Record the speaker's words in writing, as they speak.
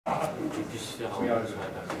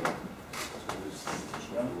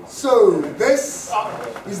So, this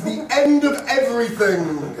is the end of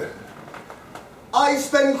everything. I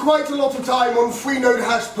spend quite a lot of time on Freenode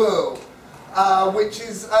hash Perl, which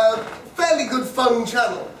is a fairly good fun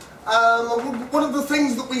channel. One of the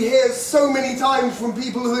things that we hear so many times from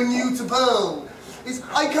people who are new to Perl is,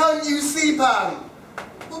 I can't use CPAN.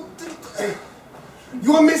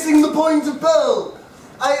 You are missing the point of Perl.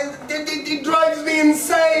 It drives me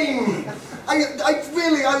insane.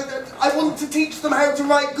 I want to teach them how to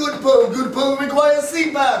write good Perl. Good Perl requires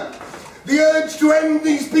CPAN. The urge to end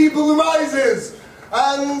these people arises.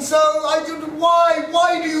 And so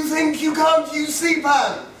why do you think you can't use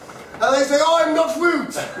CPAN? And they say, oh, I'm not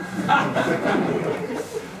Trout.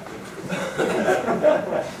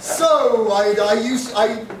 So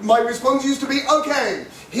my response used to be, okay,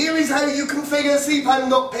 here is how you configure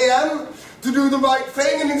cpan.pm to do the right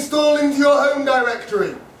thing and install into your home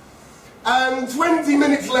directory. And 20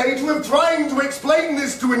 minutes later of trying to explain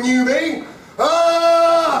this to a newbie,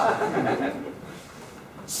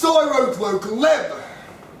 so I wrote local lib,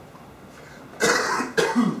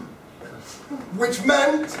 which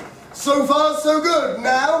meant, so far so good.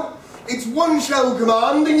 Now, it's one shell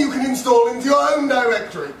command and you can install into your home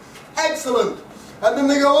directory. Excellent. And then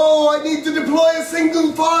they go, oh, I need to deploy a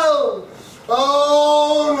single file.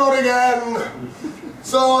 Oh, not again.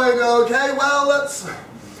 So I go, okay, well, that's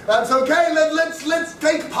okay. Let's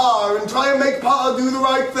take PAR and try and make PAR do the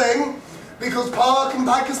right thing, because PAR can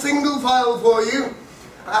pack a single file for you.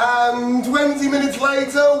 And 20 minutes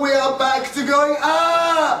later, we are back to going,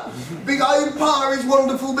 because PAR is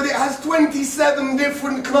wonderful, but it has 27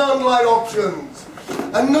 different command line options,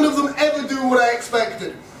 and none of them ever do what I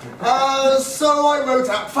expected. So I wrote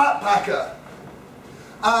out FatPacker,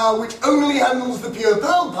 which only handles the pure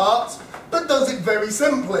Perl parts, but does it very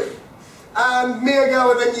simply. And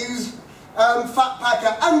Mongueurs then used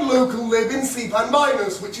FatPacker and local lib in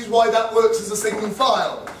cpan-, which is why that works as a single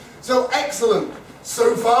file. So excellent.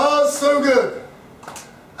 So far, so good.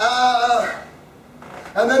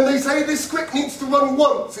 And then they say this script needs to run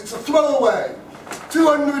once. It's a throwaway.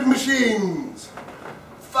 200 machines.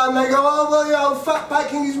 And they go, oh, well, you know, fat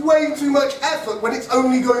packing is way too much effort when it's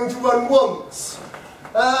only going to run once.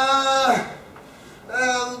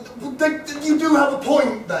 You do have a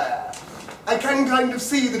point there. I can kind of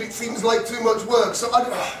see that it seems like too much work. So,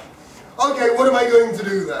 okay, what am I going to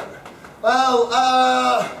do then? Well,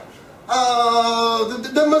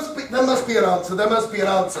 there must be an answer. There must be an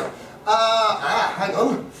answer. Hang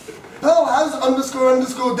on. Perl has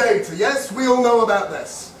 __ data. Yes, we all know about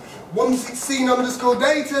this. Once it's seen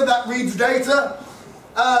 _data, that reads data,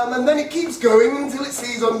 and then it keeps going until it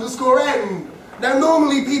sees _end. Now,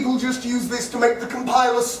 normally people just use this to make the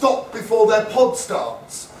compiler stop before their pod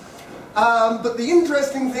starts. But the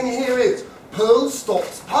interesting thing here is Perl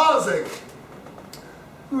stops parsing.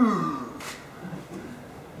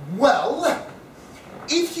 Well,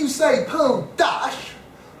 if you say Perl dash,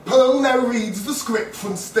 Perl now reads the script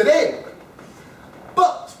from stdin.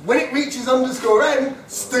 But when it reaches _end,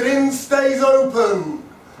 stdin stays open.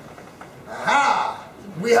 Aha!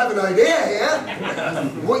 We have an idea here.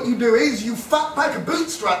 What you do is you fatpack a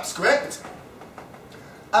bootstrap script,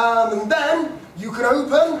 and then you can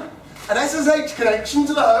open an SSH connection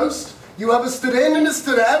to the host. You have a stdin and a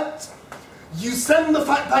stdout. You send the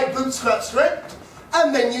fatpack bootstrap script,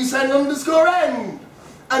 and then you send _end.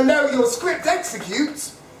 And now your script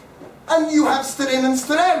executes, and you have stdin and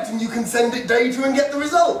stdout, and you can send it data and get the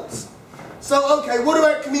results. So, okay, what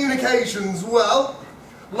about communications? Well,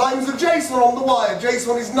 lines of JSON on the wire.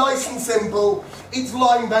 JSON is nice and simple. It's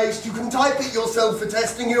line-based. You can type it yourself for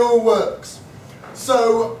testing. It all works.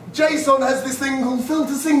 So, JSON has this thing called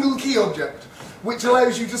filter single key object, which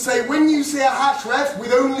allows you to say, when you see a hash ref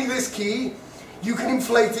with only this key, you can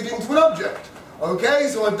inflate it into an object. Okay,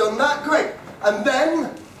 so I've done that, great. And then,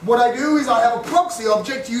 what I do is I have a proxy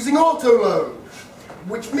object using autoload,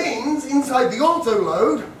 which means inside the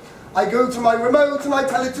autoload, I go to my remote and I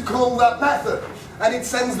tell it to call that method. And it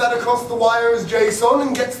sends that across the wire as JSON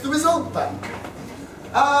and gets the result back.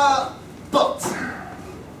 But,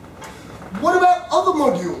 what about other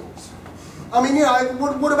modules? I mean, yeah,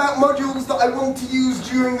 what about modules that I want to use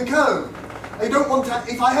during the code? I don't want to,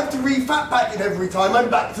 if I have to re-fatpack it every time, I'm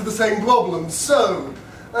back to the same problem. So,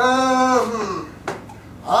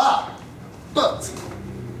 but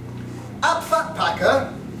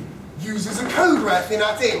AppFatPacker uses a code ref in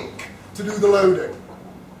 @inc to do the loading.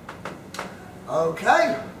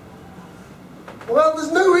 Okay. Well,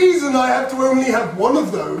 there's no reason I have to only have one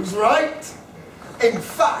of those, right? In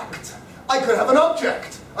fact, I could have an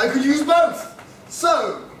object. I could use both.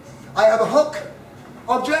 So, I have a hook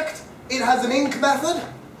object it has an inc method,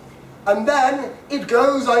 and then it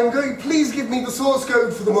goes, please give me the source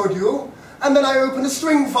code for the module, and then I open a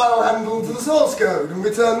string file handle to the source code and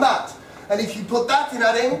return that. And if you put that in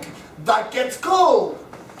inc, that gets called.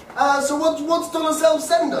 So what's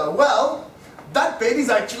 $sender? Well, that bit is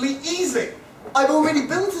actually easy. I've already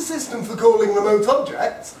built a system for calling remote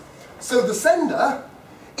objects, so the sender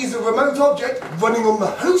is a remote object running on the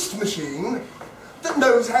host machine that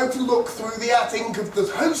knows how to look through the @inc of the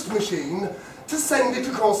host machine to send it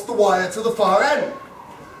across the wire to the far end.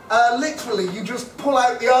 Literally, you just pull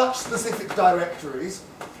out the Arch-specific directories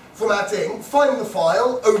from @inc, find the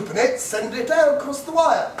file, open it, send it out across the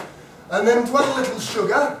wire. And then to add a little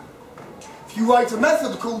sugar, if you write a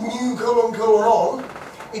method called new::on,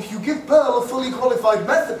 if you give Perl a fully qualified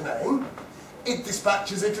method name, it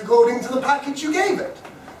dispatches it according to the package you gave it.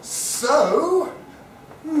 So,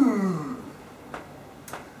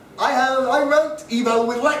 I wrote eval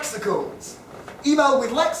with lexicals. Eval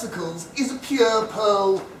with lexicals is a pure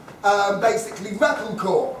Perl, basically REPL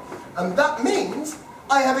call. And that means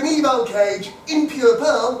I have an eval cage in pure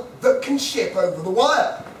Perl that can ship over the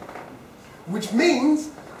wire. Which means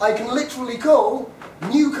I can literally call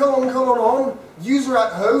new::on,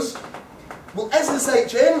 user@host, will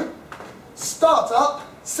SSH in, start up,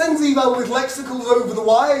 sends eval with lexicals over the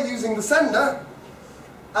wire using the sender,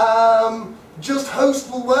 just host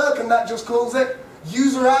will work and that just calls it,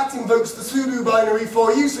 user@ invokes the sudo binary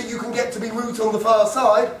for you so you can get to be root on the far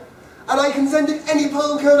side, and I can send it any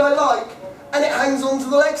Perl code I like, and it hangs on to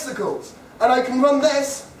the lexicals. And I can run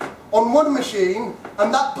this on one machine,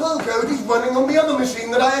 and that Perl code is running on the other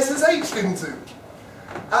machine that I SSH'd into.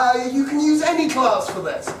 You can use any class for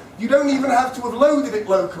this. You don't even have to have loaded it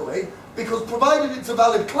locally, because provided it's a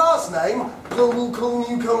valid class name, Perl will call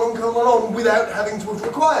new::on without having to have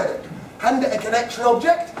required it. Hand it a connection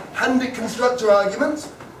object, hand it constructor arguments,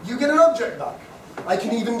 you get an object back. I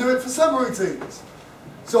can even do it for subroutines.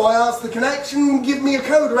 So I ask the connection, give me a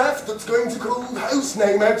code ref that's going to call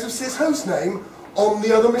hostname out of syshostname on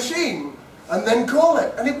the other machine, and then call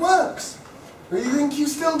it, and it works. You think you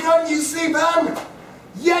still can't use cpan?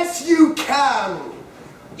 Yes, you can!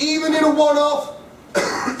 Even in a one-off,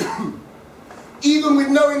 even with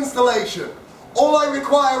no installation. All I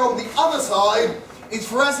require on the other side is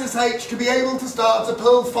for SSH to be able to start a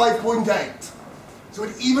Perl 5.8. So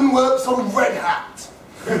it even works on Red Hat.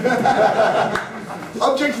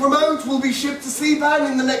 Object Remote will be shipped to cpan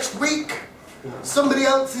in the next week. Somebody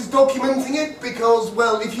else is documenting it because,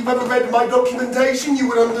 well, if you've ever read my documentation, you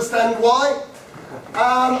would understand why.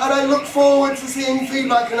 And I look forward to seeing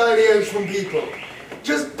feedback and ideas from people.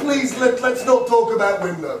 Just please, let's not talk about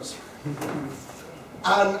Windows.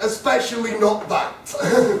 And especially not that.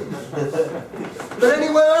 But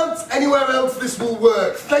anywhere else this will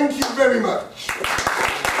work. Thank you very much.